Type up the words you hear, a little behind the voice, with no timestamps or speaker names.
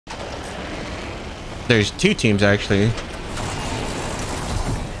There's two teams actually.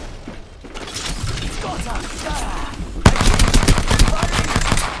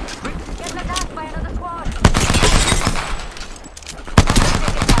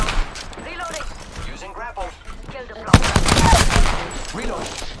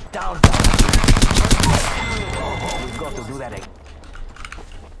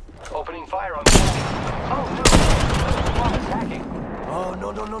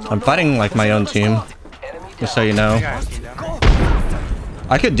 I'm fighting like my own team, just so you know.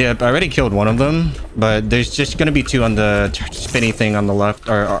 I could dip. I already killed one of them, but there's just gonna be two on the spinny thing on the left,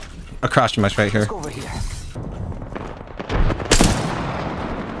 or across from us right here.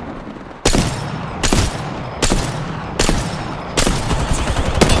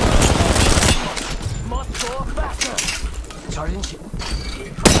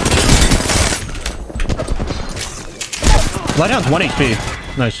 Lighthouse 1 HP.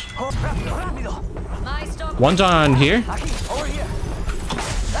 Nice. One's on here.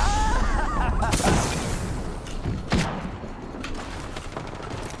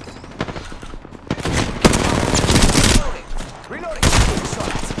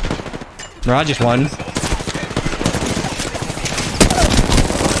 Mirage just one.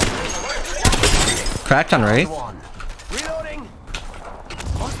 Cracked on right.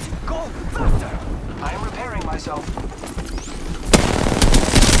 I am repairing myself.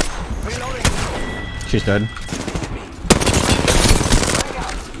 She's dead.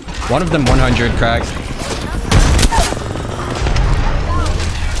 One of them 100 cracked.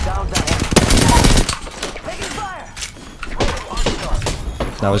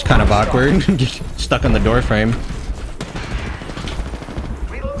 That was kind of awkward. Just stuck on the door frame.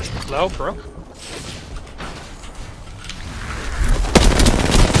 Low, bro.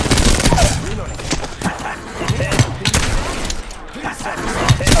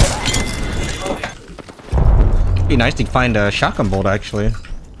 Be nice to find a shotgun bolt actually.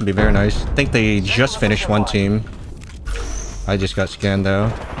 It'd be very nice. I think they just finished one team. I just got scanned though.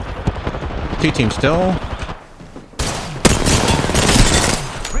 Two teams still.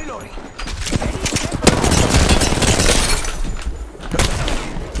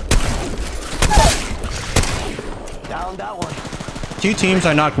 Down that one. Two teams,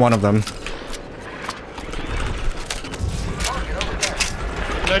 I knocked one of them.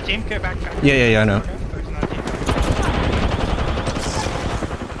 Another team, get back. Yeah, I know.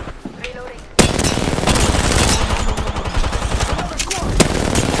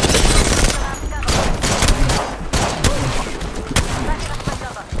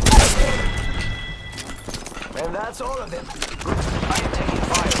 And that's all of them. I am taking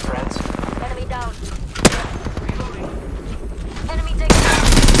fire, friends. Enemy down. Reloading. Enemy taken down.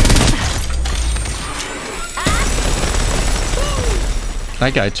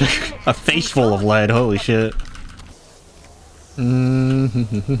 That guy took a face full of lead. Holy shit.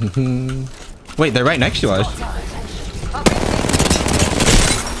 Wait, they're right next to us. Got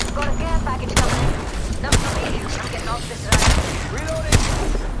a care package coming. No, I'm getting off this ride.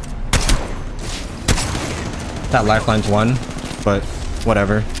 That lifeline's one, but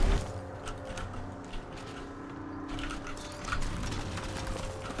whatever.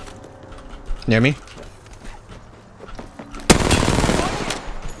 Near me?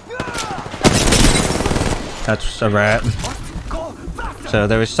 That's a rat. So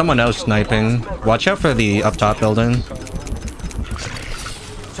there was someone else sniping. Watch out for the up top building.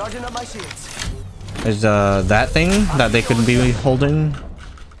 Charging up my shields. Is that thing that they could be holding?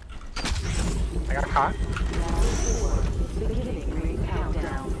 I got caught.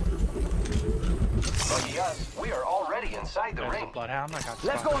 Lucky us, we are already inside the ring. Bloodhound, I got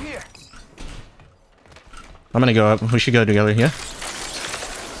Let's go here. I'm gonna go up. We should go together, yeah?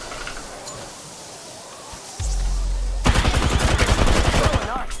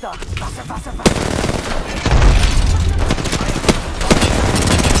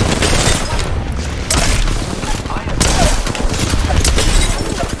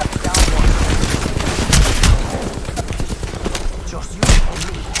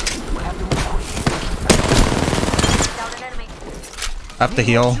 Up the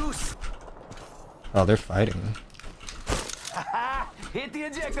heel. Oh, they're fighting. Hit the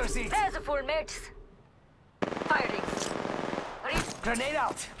ejector seat. There's a full mates. Firing. Ready? Grenade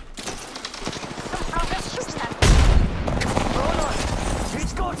out. Some progress shooting at me. Hold on.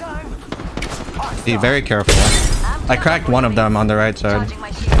 It's go time. Be very careful. I cracked one of them on the right side. Charging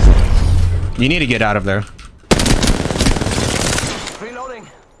my shield. You need to get out of there. Reloading.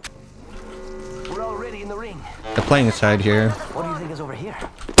 We're already in the ring. They're playing inside here. What do you think is over here?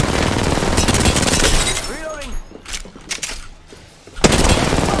 Reloading.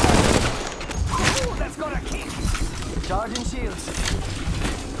 Ooh, that Charging shields.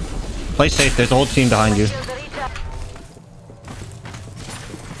 Play safe. There's a whole team behind you. Shields are recharged.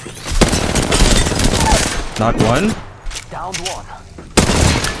 Knock one. Downed one.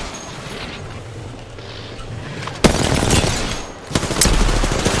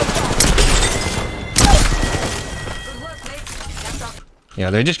 Good work, mate. That's all. Yeah,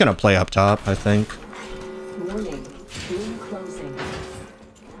 they're just gonna play up top, I think. Warning. Room closing.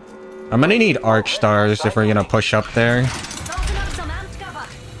 I'm gonna need arc stars if we're gonna push up there. Open up some amped cover.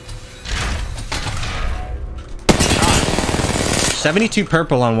 72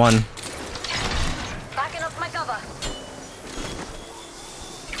 purple on one. Backing up my cover.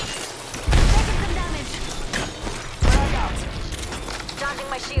 Taking some damage. Frag out. Charging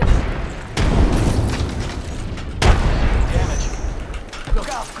my shields. Damage. Look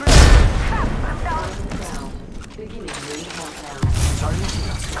out, Chris. I'm down. Ground. Beginning ring countdown. Charging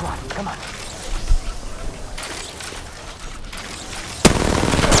shields. Come on, come on.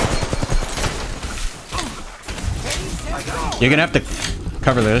 You're gonna have to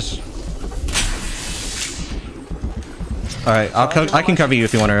cover this. All right, I can cover you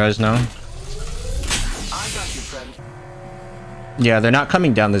if you want to res now. I got you, friend. Yeah, they're not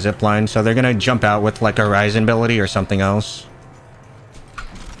coming down the zip line, so they're gonna jump out with like a Ryzen ability or something else.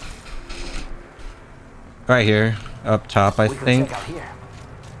 Right here, up top, I We can think. check out here.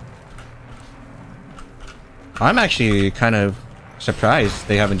 I'm actually kind of surprised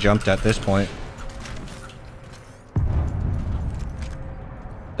they haven't jumped at this point.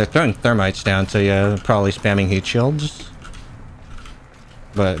 They're throwing thermites down, so yeah, they're probably spamming heat shields.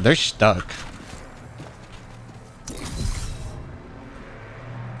 But they're stuck.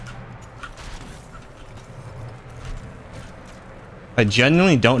 I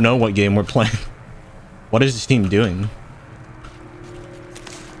genuinely don't know what game we're playing. What is this team doing?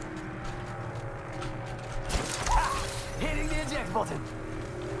 Hitting the eject button.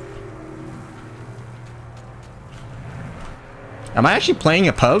 Am I actually playing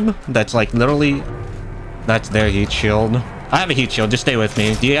a pub that's like literally... That's their heat shield. I have a heat shield, just stay with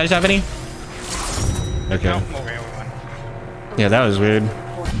me. Do you guys have any? Okay. Yeah, that was weird.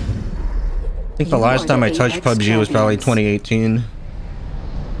 I think the last time I touched PUBG was probably 2018.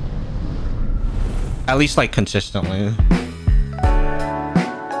 At least like consistently.